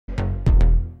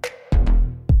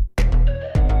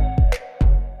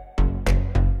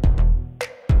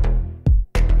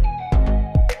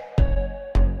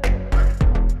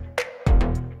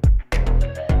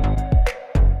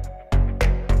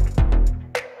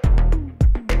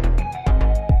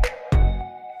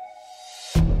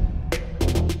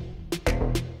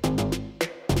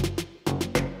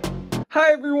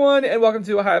Hi everyone, and welcome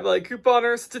to High Value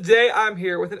Couponers. Today I'm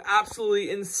here with an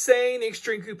absolutely insane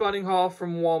extreme couponing haul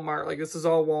from Walmart. Like, this is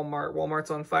all Walmart.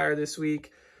 Walmart's on fire this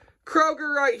week.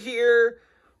 Kroger right here.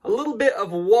 A little bit of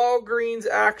Walgreens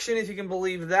action, if you can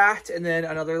believe that. And then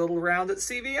another little round at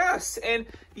CVS. And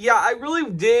yeah, I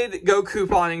really did go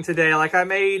couponing today. Like, I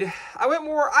went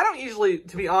more, I don't usually,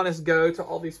 to be honest, go to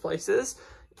all these places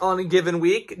on a given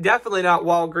week. Definitely not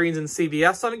Walgreens and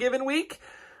CVS on a given week.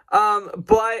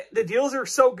 But the deals are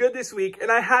so good this week, and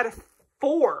I had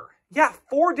four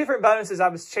different bonuses I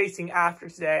was chasing after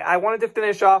today. I wanted to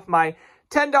finish off my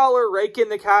 $10 rake in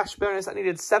the cash bonus. I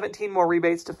needed 17 more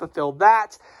rebates to fulfill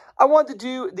that. I wanted to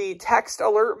do the text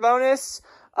alert bonus,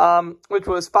 which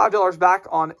was $5 back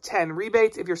on 10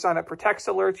 rebates. If you're signed up for text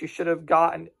alerts, you should have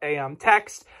gotten a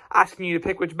text asking you to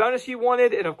pick which bonus you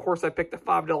wanted. And of course, I picked the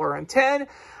 $5 on 10.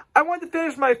 I wanted to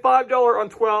finish my $5 on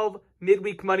 12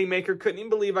 midweek moneymaker. Couldn't even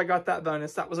believe I got that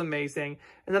bonus. That was amazing.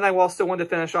 And then I also wanted to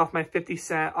finish off my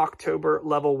 50-cent October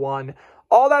level 1.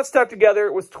 All that stuff together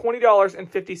was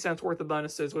 $20.50 worth of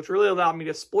bonuses, which really allowed me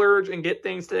to splurge and get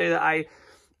things today that I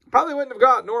probably wouldn't have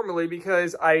got normally,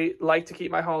 because I like to keep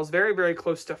my hauls very, very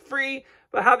close to free.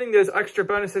 But having those extra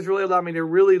bonuses really allowed me to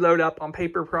really load up on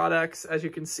paper products, as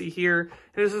you can see here.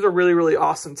 And this is a really, really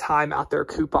awesome time out there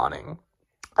couponing.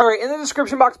 All right, in the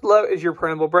description box below is your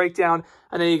printable breakdown.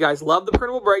 I know you guys love the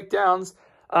printable breakdowns,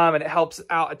 and it helps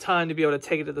out a ton to be able to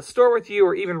take it to the store with you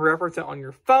or even reference it on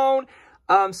your phone.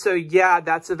 So yeah,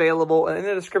 that's available. And in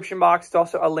the description box, it's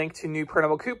also a link to new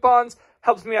printable coupons.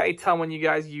 Helps me out a ton when you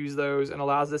guys use those and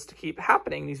allows this to keep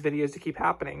happening, these videos to keep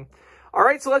happening. All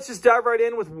right, so let's just dive right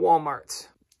in with Walmart.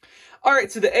 All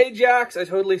right, so the Ajax, I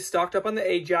totally stocked up on the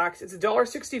Ajax. It's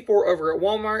 $1.64 over at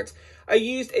Walmart. I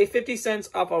used a 50 cents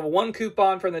off of one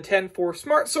coupon from the 10-4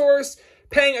 Smart Source,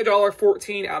 paying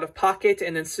 $1.14 out of pocket,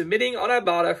 and then submitting on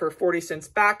Ibotta for 40 cents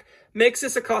back. Makes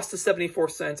this a cost of 74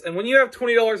 cents. And when you have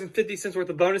 $20.50 worth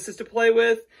of bonuses to play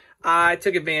with, I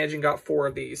took advantage and got 4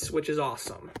 of these, which is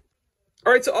awesome.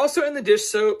 All right, so also in the dish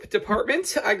soap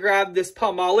department, I grabbed this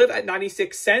Palmolive at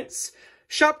 96 cents.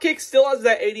 Shopkick still has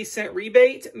that 80-cent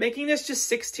rebate, making this just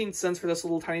 16 cents for this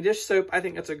little tiny dish soap. I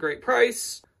think that's a great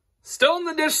price. Still in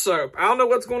the dish soap. I don't know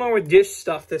what's going on with dish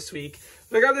stuff this week,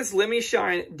 but I got this Let Me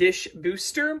Shine dish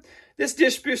booster. This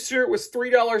dish booster was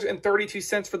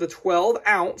 $3.32 for the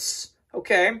 12-ounce,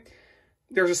 okay?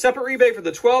 There's a separate rebate for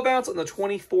the 12-ounce and the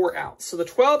 24-ounce. So the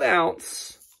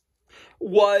 12-ounce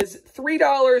was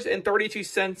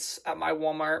 $3.32 at my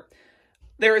Walmart.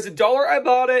 There is $1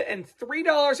 Ibotta and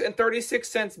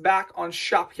 $3.36 back on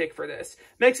Shopkick for this.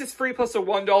 Makes this free plus a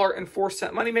 $1.04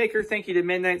 moneymaker. Thank you to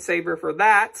Midnight Saver for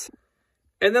that.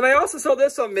 And then I also saw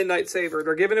this on Midnight Saver.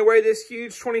 They're giving away this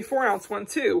huge 24-ounce one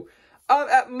too.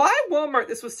 At my Walmart,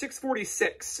 this was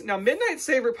 $6.46. Now, Midnight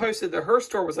Saver posted that her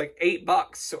store was like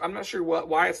 $8, so I'm not sure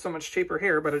why it's so much cheaper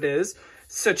here, but it is.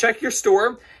 So check your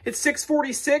store. It's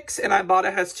 $6.46, and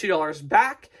Ibotta has $2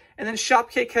 back. And then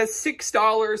Shopkick has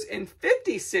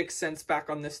 $6.56 back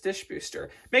on this dish booster.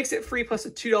 Makes it free plus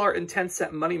a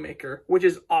 $2.10 moneymaker, which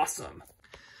is awesome.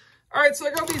 All right, so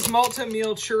I got these Malta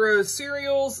Meal Churros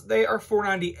cereals. They are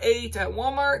 $4.98 at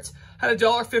Walmart. Had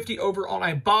 $1.50 over on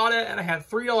Ibotta, and I had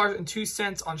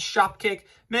 $3.02 on Shopkick.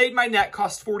 Made my net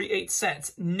cost 48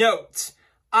 cents. Note,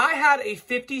 I had a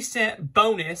 50-cent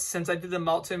bonus since I did the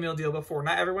Malta Meal deal before.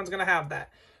 Not everyone's going to have that.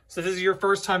 So if this is your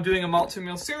first time doing a Malta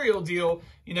Meal cereal deal,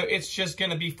 you know, it's just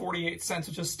going to be 48 cents,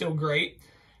 which is still great.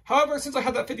 However, since I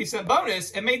had that 50-cent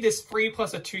bonus, it made this free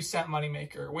plus a 2-cent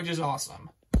moneymaker, which is awesome.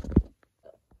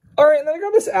 All right, and then I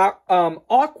got this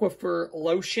Aquifer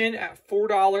lotion at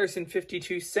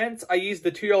 $4.52. I used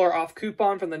the $2 off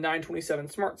coupon from the 927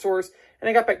 Smart Source, and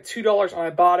I got back $2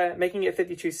 on Ibotta, making it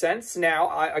 52 cents.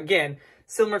 Now, again,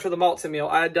 similar to the Malta Meal,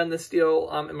 I had done this deal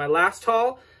in my last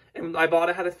haul, and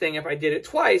Ibotta had a thing, if I did it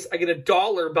twice, I get a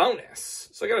 $1 bonus.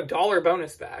 So I got a $1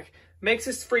 bonus back. Makes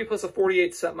this free plus a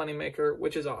 48-cent moneymaker,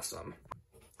 which is awesome.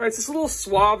 All right, so this little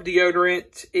Suave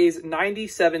deodorant is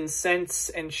 97 cents,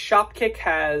 and Shopkick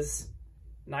has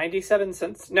 97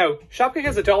 cents. No, Shopkick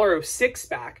has a $1.06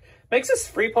 back. Makes this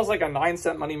free plus like a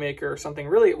 9-cent moneymaker or something.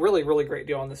 Really, really, really great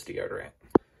deal on this deodorant.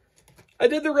 I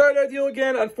did the Roto deal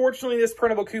again. Unfortunately, this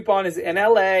printable coupon is in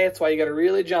LA. That's why you got to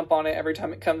really jump on it every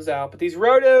time it comes out. But these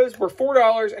Rotos were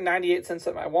 $4.98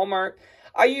 at my Walmart.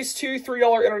 I used 2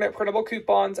 $3 internet printable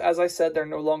coupons. As I said, they're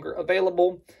no longer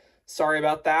available. Sorry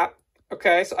about that.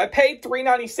 Okay, so I paid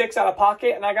 $3.96 out of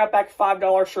pocket, and I got back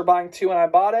 $5 for buying 2 on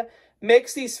Ibotta.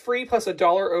 Makes these free plus a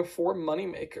 $1.04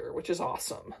 moneymaker, which is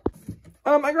awesome.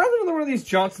 I grabbed another one of these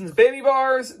Johnson's Baby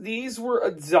Bars. These were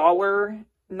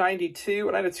 $1.92,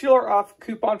 and I had a $2 off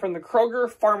coupon from the Kroger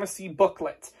Pharmacy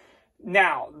booklet.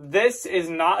 Now, this is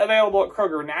not available at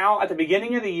Kroger now. At the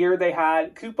beginning of the year, they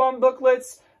had coupon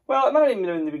booklets. Well, it might have even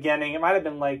been in the beginning. It might have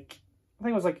been like, I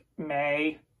think it was like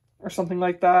May or something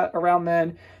like that, around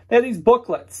then. They had these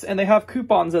booklets, and they have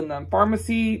coupons in them.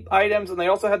 Pharmacy items, and they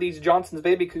also had these Johnson's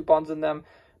Baby coupons in them.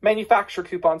 Manufacturer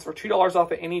coupons for $2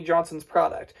 off of any Johnson's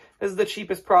product. This is the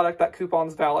cheapest product that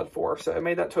coupon's valid for, so it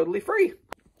made that totally free.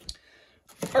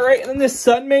 All right, and then this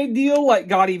Sun-Maid deal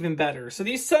got even better. So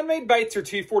these Sun-Maid bites are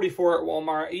 $2.44 at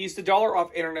Walmart. I used $1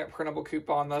 off internet printable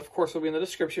coupon. That, of course, will be in the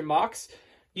description box.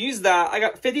 Use that. I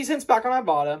got 50 cents back on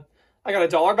Ibotta. I got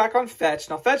 $1 back on Fetch.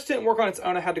 Now, Fetch didn't work on its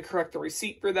own. I had to correct the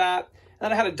receipt for that.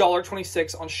 And then I had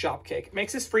 $1.26 on Shopkick. It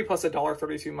makes this free plus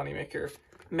 $1.32 moneymaker.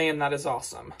 Man, that is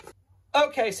awesome.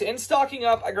 Okay, so in stocking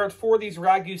up, I grabbed 4 of these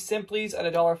Ragu Simplies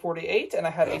at $1.48, and I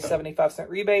had a 75-cent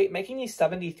rebate, making these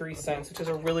 73 cents, which is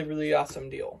a really, really awesome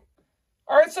deal.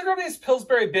 All right, so I grabbed these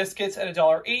Pillsbury biscuits at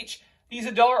 $1 each. These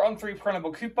 $1 on 3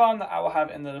 printable coupon that I will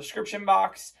have in the description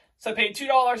box. So I paid $2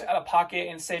 out of pocket,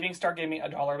 and Savings Star gave me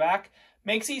 $1 back.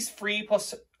 Makes these free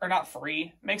plus, or not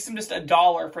free, makes them just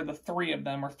 $1 for the 3 of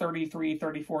them, or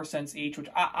 34 cents each, which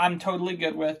I'm totally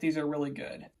good with. These are really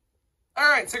good. All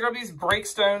right, so I grabbed these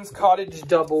Breakstones Cottage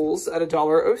Doubles at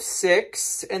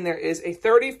 $1.06, and there is a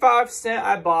 35-cent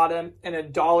Ibotta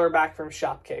and $1 back from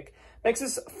Shopkick. Makes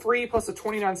this free plus a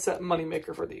 29-cent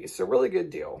moneymaker for these, so really good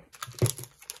deal.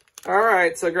 All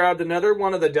right, so I grabbed another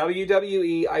one of the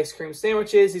WWE ice cream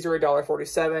sandwiches. These are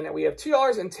 $1.47, and we have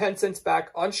 $2.10 back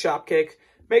on Shopkick.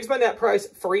 Makes my net price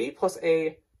free plus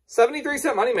a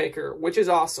 73-cent moneymaker, which is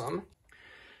awesome.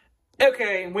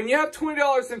 Okay, when you have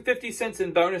 $20.50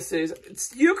 in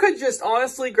bonuses, you could just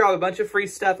honestly grab a bunch of free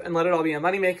stuff and let it all be a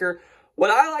moneymaker. What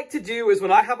I like to do is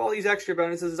when I have all these extra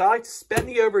bonuses, I like to spend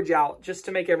the overage out just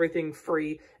to make everything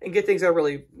free and get things that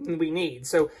we need.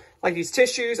 So like these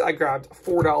tissues, I grabbed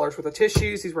 $4 worth of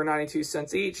tissues. These were 92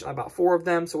 cents each. I bought 4 of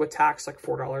them, so with tax, like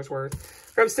 $4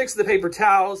 worth. Grabbed 6 of the paper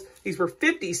towels. These were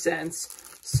 50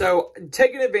 cents. So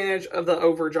taking advantage of the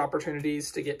overage opportunities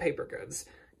to get paper goods.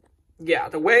 Yeah,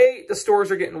 the way the stores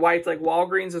are getting wiped, like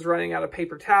Walgreens is running out of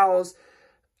paper towels,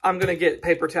 I'm going to get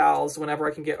paper towels whenever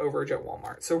I can get overage at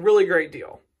Walmart. So really great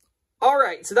deal. All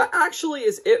right, so that actually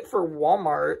is it for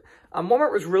Walmart.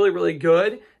 Walmart was really, really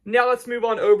good. Now let's move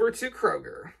on over to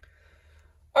Kroger.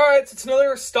 All right, so it's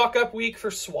another stock up week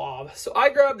for Suave. So I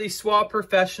grabbed these Suave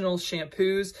Professional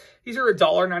shampoos. These are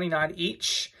 $1.99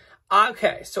 each.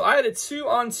 Okay, so I had a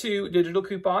 2-on-2 digital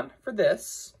coupon for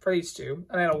these 2,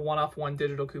 and I had a 1-off-1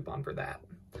 digital coupon for that.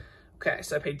 Okay,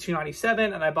 so I paid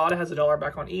 $2.97, and Ibotta has $1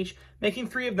 back on each, making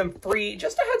 3 of them free.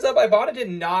 Just a heads up, Ibotta did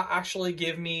not actually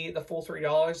give me the full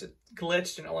 $3. It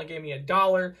glitched and only gave me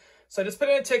 $1. So I just put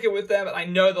in a ticket with them, and I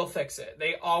know they'll fix it.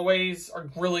 They always are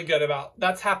really good about,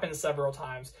 that's happened several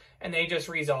times, and they just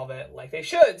resolve it like they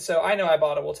should. So I know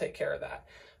Ibotta will take care of that.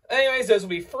 Anyways, those will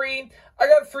be free. I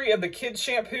got 3 of the kids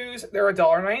shampoos. They're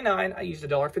 $1.99. I used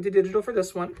 $1.50 digital for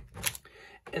this one.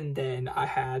 And then I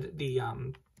had the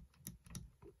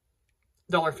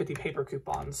 $1.50 paper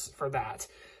coupons for that.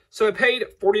 So I paid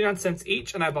 49 cents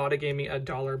each, and Ibotta gave me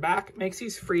 $1 back. Makes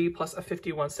these free plus a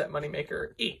 51-cent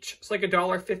moneymaker each. It's like a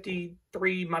 $1.53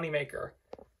 moneymaker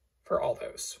for all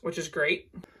those, which is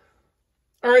great.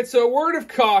 All right, so a word of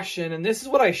caution, and this is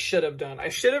what I should have done. I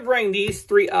should have rang these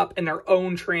 3 up in their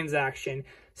own transaction.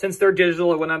 Since they're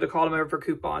digital, I went on to call them over for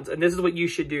coupons, and this is what you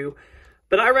should do.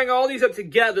 But I rang all these up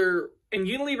together, and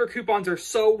Unilever coupons are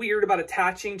so weird about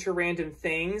attaching to random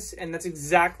things, and that's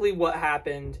exactly what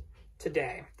happened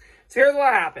today. So here's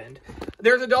what happened.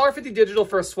 There's a $1.50 digital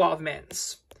for a Suave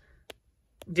Men's.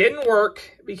 Didn't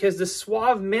work because the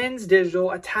Suave Men's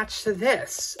digital attached to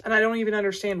this, and I don't even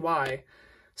understand why.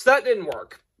 So that didn't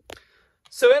work.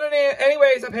 So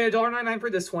anyways, I paid $1.99 for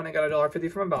this one. I got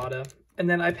 $1.50 from Ibotta. And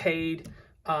then I paid,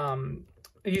 I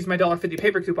used my $1.50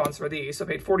 paper coupons for these. So I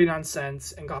paid 49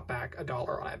 cents and got back $1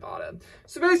 on Ibotta.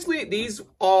 So basically, these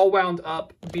all wound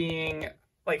up being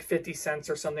like 50 cents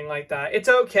or something like that. It's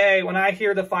okay. When I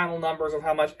hear the final numbers of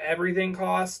how much everything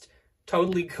cost,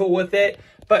 totally cool with it.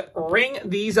 But ring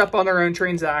these up on their own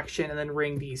transaction and then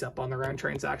ring these up on their own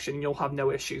transaction. And you'll have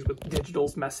no issues with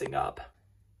digitals messing up.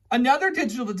 Another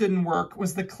digital that didn't work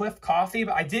was the Cliff Coffee,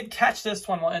 but I did catch this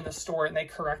one while in the store and they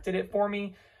corrected it for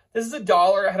me. This is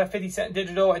 $1. I had a 50-cent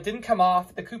digital. It didn't come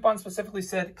off. The coupon specifically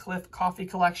said Cliff Coffee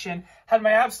Collection. Had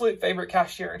my absolute favorite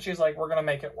cashier, and she was like, we're going to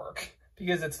make it work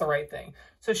because it's the right thing.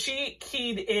 So she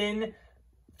keyed in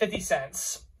 50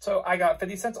 cents. So I got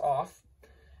 50 cents off.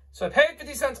 So I paid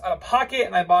 50 cents out of pocket,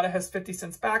 and Ibotta has 50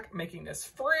 cents back, making this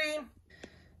free.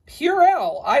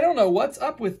 Purell, I don't know what's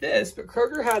up with this, but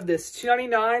Kroger had this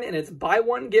 $2.99 and it's buy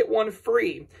one, get one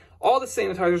free. All the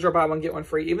sanitizers are buy one, get one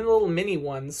free, even the little mini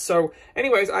ones. So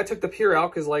anyways, I took the Purell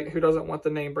because, like, who doesn't want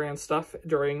the name brand stuff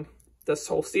during this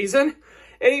whole season?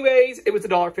 Anyways, it was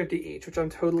 $1.50 each, which I'm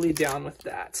totally down with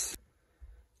that.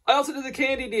 I also did the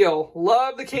candy deal.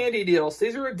 Love the candy deals.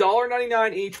 These are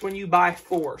 $1.99 each when you buy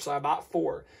 4. So I bought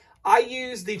 4. I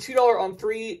used the $2 on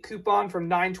 3 coupon from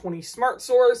 920 Smart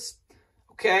Source.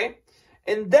 Okay.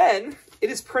 And then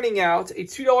it is printing out a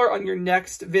 $2 on your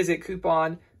next visit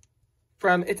coupon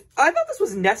from it. I thought this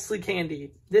was Nestle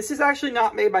candy. This is actually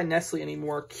not made by Nestle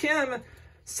anymore. Kim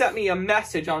sent me a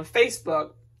message on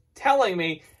Facebook telling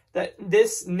me that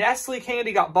this Nestle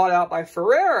candy got bought out by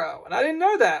Ferrero. And I didn't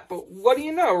know that, but what do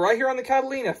you know? Right here on the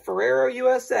Catalina, Ferrero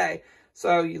USA.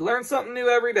 So you learn something new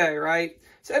every day, right?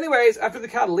 So anyways, after the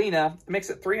Catalina, it makes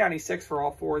it $3.96 for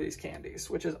all 4 of these candies,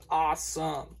 which is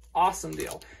awesome. Awesome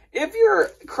deal. If you're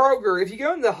Kroger, if you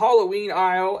go in the Halloween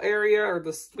aisle area, or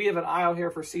we have an aisle here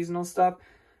for seasonal stuff,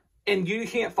 and you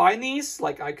can't find these,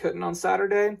 like I couldn't on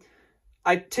Saturday,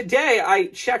 today I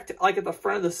checked like at the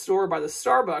front of the store by the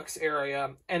Starbucks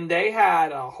area, and they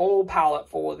had a whole pallet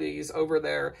full of these over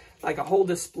there, like a whole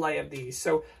display of these.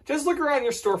 So just look around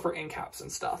your store for end caps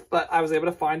and stuff. But I was able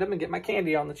to find them and get my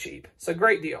candy on the cheap. So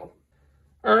great deal.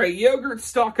 All right, yogurt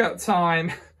stock up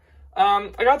time.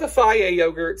 I got the Faye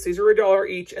yogurts. These are $1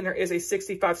 each, and there is a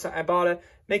 65-cent Ibotta,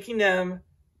 making them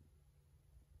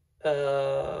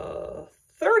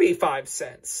 35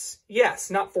 cents.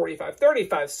 Yes, not 45,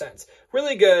 35 cents.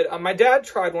 Really good. My dad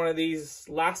tried one of these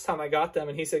last time I got them,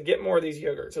 and he said, get more of these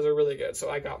yogurts. Those are really good. So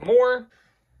I got more.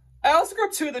 I also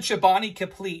got 2 of the Chobani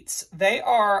Completes. They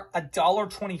are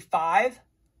 $1.25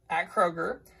 at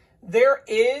Kroger. There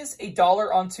is a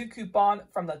 $1 on 2 coupon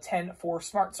from the 10-4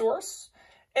 Smart Source.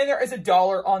 And there is a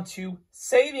 $1 on 2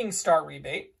 Saving Star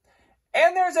rebate.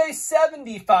 And there's a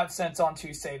 75 cents on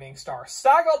 2 Saving Star.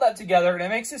 Stack all that together, and it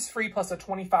makes this free plus a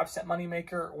 25-cent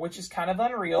moneymaker, which is kind of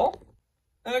unreal.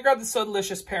 Then I grabbed the So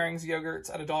Delicious Pairings yogurts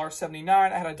at $1.79. I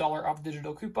had a $1 off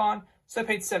digital coupon, so I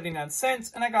paid 79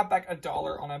 cents, and I got back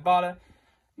 $1 on Ibotta.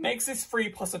 Makes this free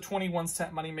plus a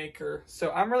 21-cent moneymaker.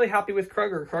 So I'm really happy with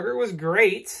Kroger. Kroger was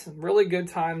great. Really good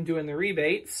time doing the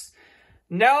rebates.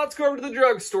 Now let's go over to the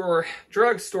drugstore.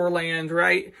 Drugstore land,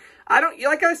 right?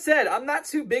 Like I said, I'm not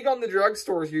too big on the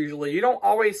drugstores usually. You don't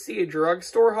always see a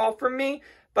drugstore haul from me,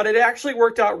 but it actually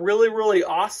worked out really, really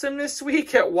awesome this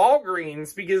week at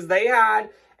Walgreens because they had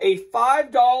a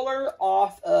 $5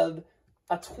 off of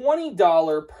a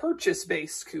 $20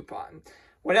 purchase-based coupon.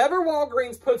 Whenever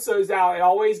Walgreens puts those out, it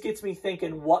always gets me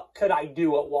thinking, what could I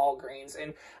do at Walgreens?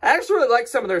 And I actually really like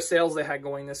some of their sales they had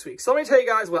going this week. So let me tell you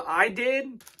guys what I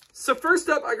did. So first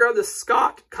up, I grabbed the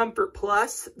Scott Comfort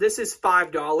Plus. This is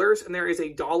 $5, and there is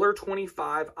a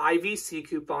 $1.25 IVC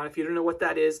coupon. If you don't know what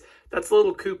that is, that's a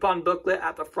little coupon booklet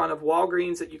at the front of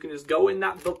Walgreens that you can just go in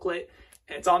that booklet,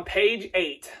 and it's on page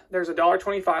 8. There's a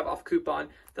 $1.25 off coupon.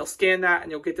 They'll scan that,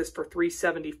 and you'll get this for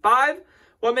 $3.75.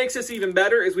 What makes this even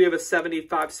better is we have a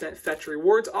 75-cent Fetch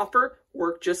Rewards offer.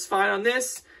 Worked just fine on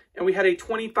this, and we had a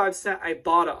 25-cent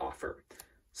Ibotta offer.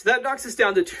 So that knocks us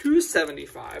down to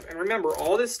 $2.75. And remember,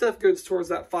 all this stuff goes towards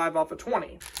that 5 off of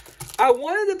 20. I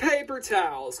wanted the paper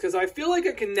towels because I feel like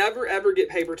I can never, ever get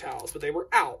paper towels, but they were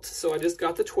out. So I just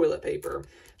got the toilet paper.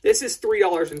 This is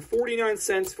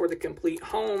 $3.49 for the Complete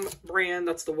Home brand.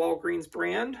 That's the Walgreens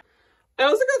brand. I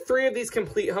also got 3 of these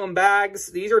Complete Home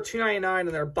bags. These are $2.99 and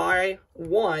they're buy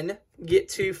 1, get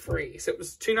 2 free. So it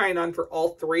was $2.99 for all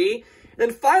 3.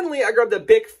 Then finally, I grabbed the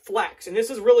Bic Flex, and this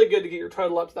is really good to get your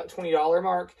total up to that $20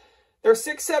 mark. They're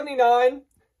 $6.79, and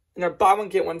they're buy one,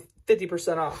 get one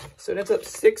 50% off. So it ends up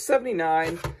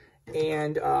 $6.79,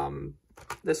 and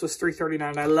this was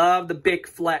 $3.39. I love the Bic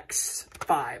Flex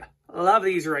 5. I love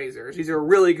these razors. These are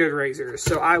really good razors,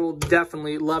 so I will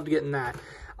definitely love getting that.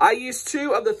 I used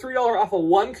 2 of the $3 off of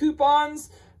 1 coupons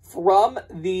from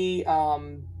the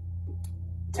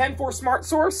 10-4 Smart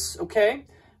Source, okay?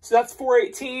 So that's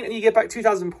 $4.18, and you get back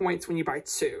 2,000 points when you buy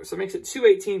 2. So it makes it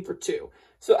 $2.18 for 2.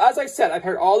 So as I said, I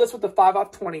paired all this with the 5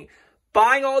 off 20.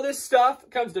 Buying all this stuff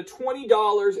comes to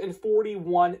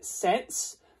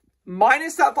 $20.41.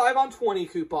 Minus that 5 on 20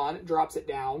 coupon, drops it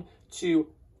down to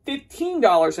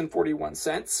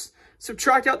 $15.41.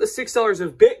 Subtract out the $6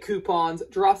 of Bic coupons,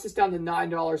 drops us down to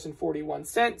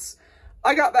 $9.41.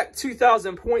 I got back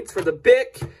 2,000 points for the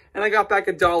Bic, and I got back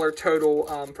 $1 total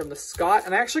from the Scott.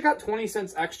 And I actually got 20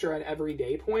 cents extra in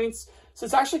everyday points. So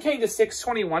it's actually came to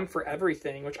 $6.21 for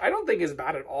everything, which I don't think is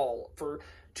bad at all. For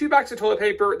 2 bags of toilet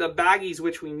paper, the baggies,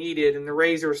 which we needed, and the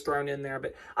razors thrown in there.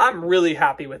 But I'm really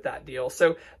happy with that deal.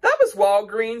 So that was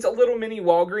Walgreens, a little mini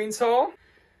Walgreens haul.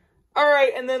 All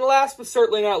right, and then last but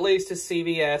certainly not least is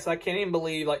CVS. I can't even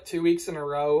believe, like 2 weeks in a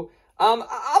row,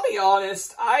 I'll be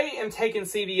honest, I am taking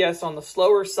CVS on the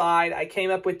slower side. I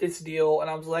came up with this deal and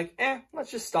I was like,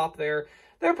 let's just stop there.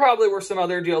 There probably were some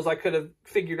other deals I could have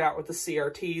figured out with the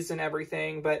CRTs and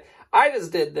everything, but I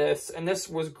just did this and this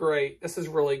was great. This is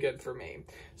really good for me.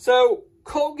 So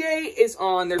Colgate is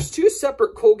on. There's 2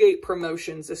 separate Colgate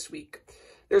promotions this week.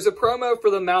 There's a promo for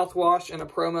the mouthwash and a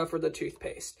promo for the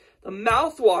toothpaste. The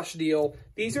mouthwash deal,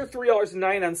 these are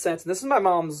 $3.99, and this is my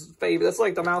mom's favorite. That's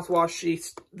like the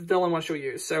mouthwash the only one she'll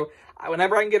use. So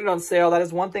whenever I can get it on sale, that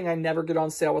is one thing I never get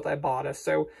on sale with Ibotta.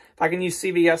 So if I can use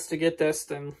CVS to get this,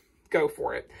 then go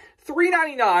for it.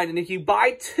 $3.99, and if you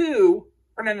buy 2,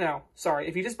 or no, sorry,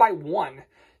 if you just buy 1,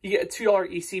 you get a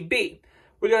 $2 ECB.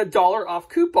 We got a $1 off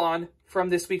coupon from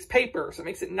this week's paper, so it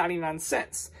makes it 99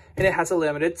 cents. And it has a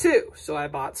limited 2, so I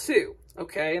bought 2.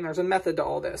 Okay, and there's a method to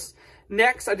all this.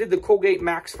 Next, I did the Colgate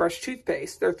Max Fresh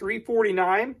toothpaste. They're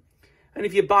 $3.49, and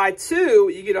if you buy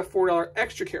 2, you get a $4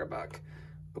 extra care buck.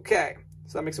 Okay,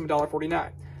 so that makes them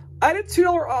 $1.49. I had a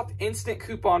 $2 off instant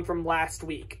coupon from last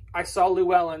week. I saw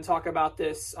Llewellyn talk about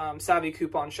this Savvy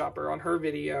Coupon Shopper on her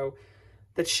video,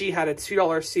 that she had a $2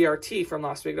 CRT from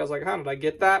last week. I was like, how did I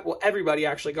get that? Well, everybody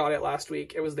actually got it last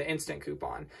week. It was the instant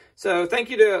coupon. So thank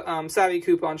you to Savvy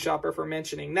Coupon Shopper for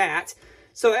mentioning that.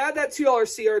 So I had that $2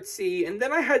 CRT, and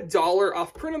then I had $1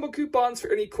 off printable coupons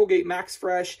for any Colgate Max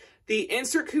Fresh. The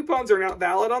insert coupons are not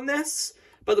valid on this,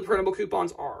 but the printable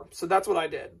coupons are. So that's what I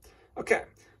did. Okay,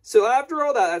 so after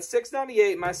all that, that's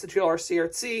 $6.98 minus the $2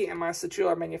 CRT and minus the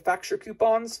 $2 manufacturer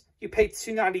coupons. You pay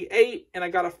 $2.98, and I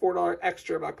got a $4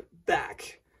 extra buck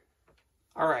back.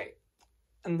 All right.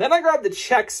 And then I grabbed the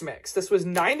Chex Mix. This was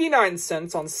 99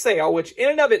 cents on sale, which in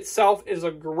and of itself is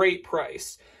a great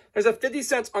price. There's a 50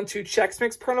 cents on 2 Chex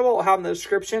Mix printable. I'll have in the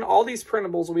description. All these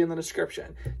printables will be in the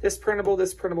description. This printable,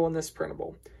 and this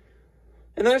printable.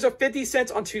 And then there's a 50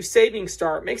 cents on 2 Saving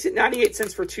Star. It makes it 98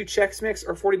 cents for 2 Chex Mix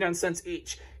or 49 cents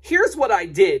each. Here's what I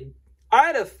did. I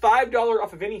had a $5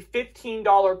 off of any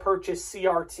 $15 purchase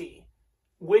CRT,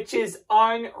 which is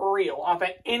unreal, off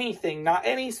of anything, not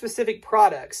any specific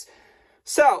products.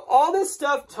 So all this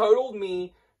stuff totaled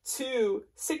me to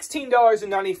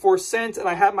 $16.94, and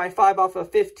I had my 5 off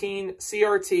of 15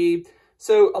 CRT,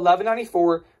 so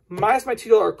 $11.94, minus my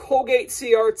 $2 Colgate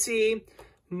CRT,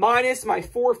 minus my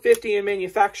 $4.50 in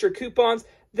manufacturer coupons.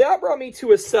 That brought me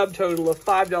to a subtotal of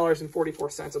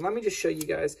 $5.44. And let me just show you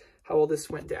guys how all this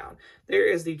went down. There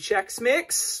is the Chex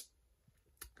Mix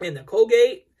and the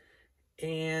Colgate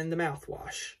and the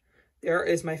mouthwash. There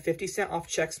is my 50 cent off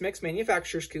Chex Mix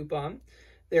manufacturer's coupon.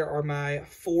 There are my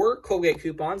 4 Colgate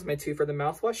coupons, my 2 for the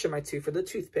mouthwash and my 2 for the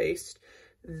toothpaste.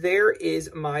 There is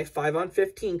my 5 on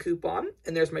 15 coupon,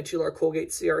 and there's my $2 Colgate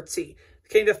CRT. It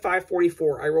came to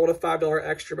 $5.44. I rolled a $5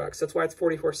 extra bucks. That's why it's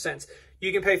 44 cents.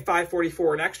 You can pay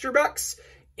 $5.44 in extra bucks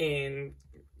in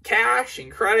cash and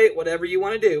credit, whatever you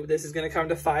want to do. This is going to come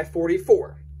to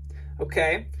 $5.44.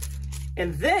 Okay?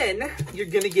 And then you're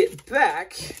going to get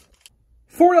back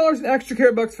 $4 in extra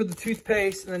care bucks for the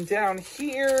toothpaste, and then down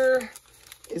here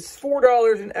is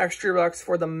 $4 in extra bucks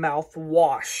for the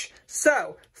mouthwash.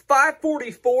 So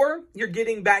 $5.44, you're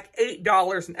getting back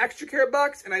 $8 in extra care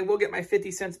bucks, and I will get my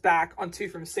 50 cents back on 2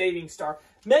 from Saving Star.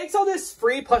 Makes all this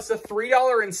free plus a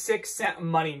 $3.06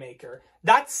 moneymaker.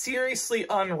 That's seriously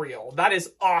unreal. That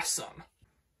is awesome.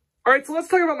 All right, so let's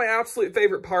talk about my absolute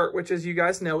favorite part, which, as you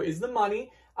guys know, is the money.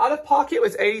 Out of pocket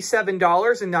was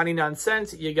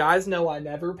 $87.99. You guys know I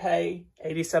never pay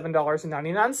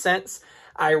 $87.99.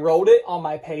 I rolled it on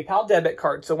my PayPal debit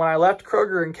card. So when I left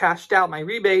Kroger and cashed out my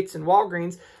rebates in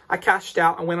Walgreens, I cashed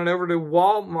out and went on over to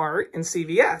Walmart and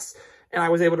CVS. And I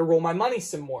was able to roll my money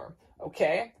some more.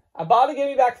 Okay? Ibotta gave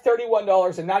me back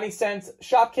 $31.90.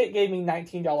 Shopkick gave me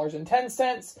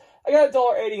 $19.10. I got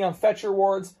 $1.80 on Fetch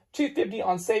Rewards, $2.50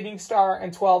 on Saving Star,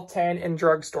 and $12.10 in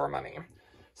drugstore money.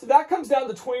 So that comes down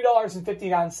to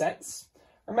 $20.59.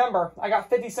 Remember, I got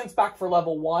 50 cents back for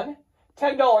level 1,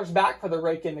 $10 back for the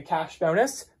rake in the cash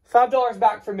bonus, $5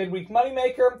 back for midweek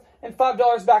moneymaker, and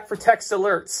 $5 back for text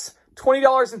alerts.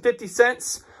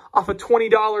 $20.50 off of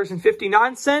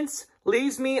 $20.59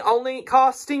 leaves me only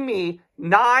costing me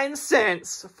 9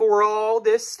 cents for all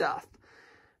this stuff.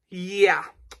 Yeah,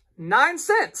 9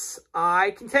 cents.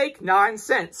 I can take 9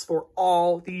 cents for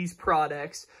all these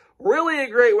products. Really a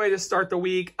great way to start the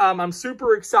week. I'm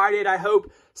super excited. I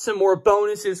hope some more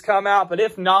bonuses come out, but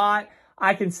if not,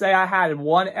 I can say I had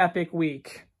one epic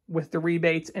week with the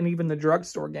rebates and even the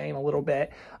drugstore game a little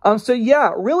bit. So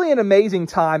yeah, really an amazing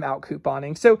time out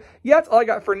couponing. So yeah, that's all I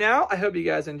got for now. I hope you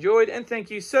guys enjoyed, and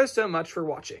thank you so much for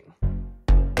watching.